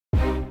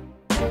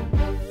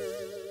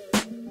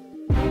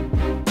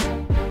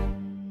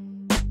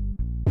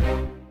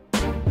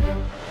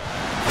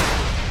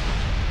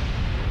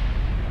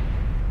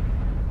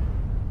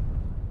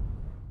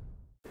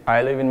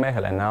I live in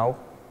Mechelen now,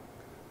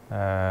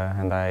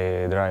 and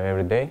I drive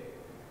every day.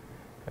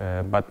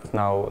 But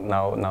now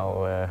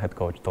head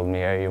coach told me,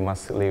 hey, you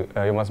must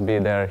be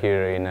there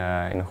here in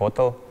a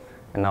hotel,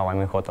 and now I'm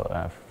in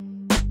hotel.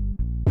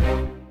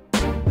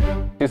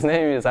 His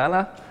name is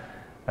Anna.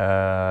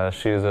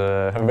 She's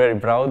a very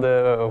proud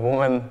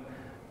woman,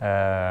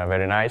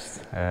 very nice.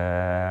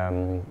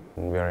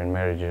 We are in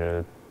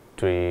marriage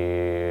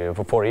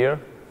 4 years.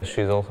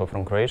 She's also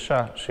from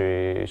Croatia.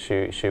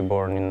 She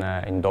born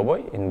in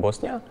Doboj in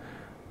Bosnia,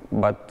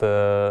 but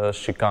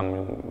she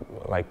come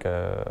like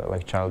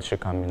child. She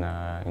come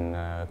in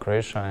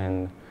Croatia,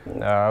 and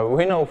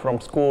we know from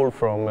school.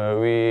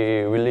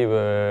 We live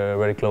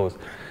very close,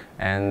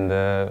 and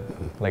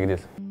like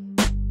this.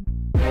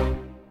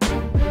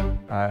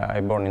 I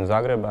born in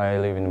Zagreb. I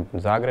live in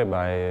Zagreb.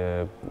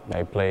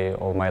 I play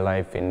all my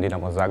life in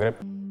Dinamo Zagreb.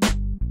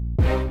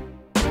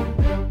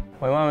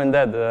 My mom and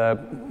dad,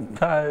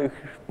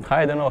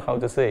 I don't know how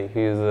to say.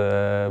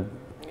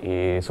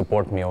 He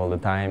support me all the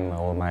time,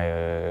 all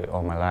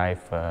my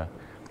life.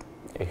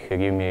 He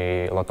give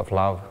me a lot of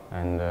love,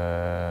 and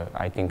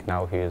I think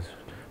now he is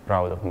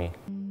proud of me.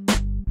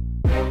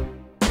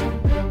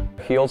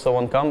 He also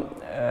won't come,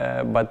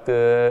 but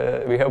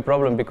we have a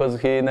problem because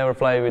he never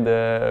fly with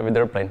the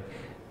airplane.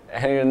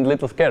 And he's a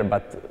little scared,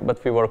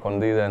 but we work on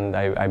this, and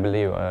I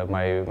believe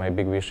my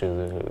big wish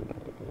is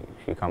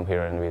he come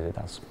here and visit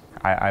us.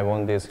 I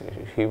want this,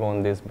 he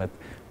want this, but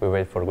we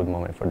wait for a good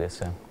moment for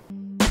this.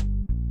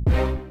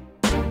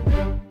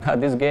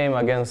 This game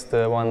against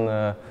one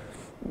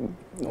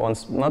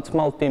not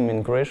small team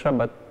in Croatia,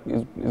 but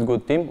it's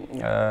good team.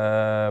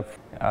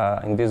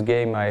 In this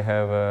game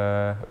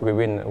we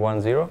win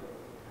 1-0,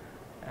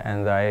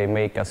 and I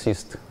make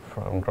assist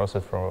from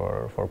crosses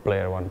for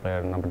one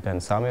player, number 10,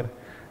 Samir.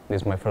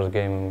 This is my first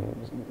game,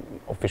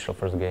 official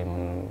first game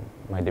on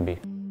my debut.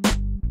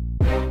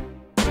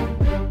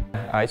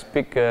 I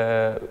speak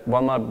 1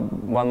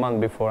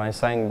 month before I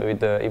signed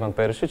with Ivan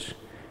Tomecak,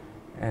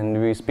 and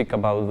we speak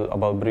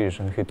about Brugge.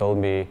 And he told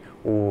me,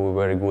 "Oh,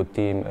 very good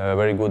team,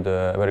 very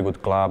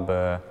good club.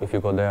 If you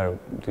go there,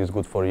 it is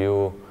good for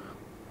you,"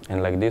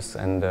 and like this.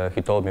 And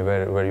he told me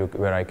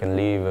where I can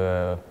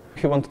live.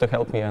 He wanted to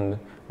help me, and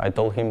I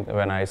told him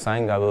when I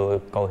signed I will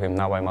call him.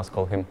 Now I must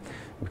call him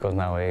because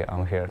now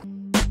I'm here.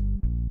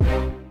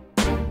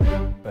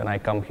 When I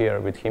come here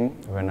with him,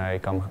 when I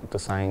come to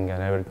sign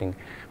and everything,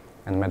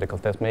 and medical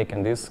test make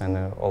and this, and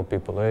all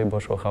people, hey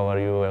Boško, how are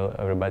you? Well,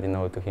 everybody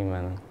know to him.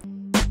 And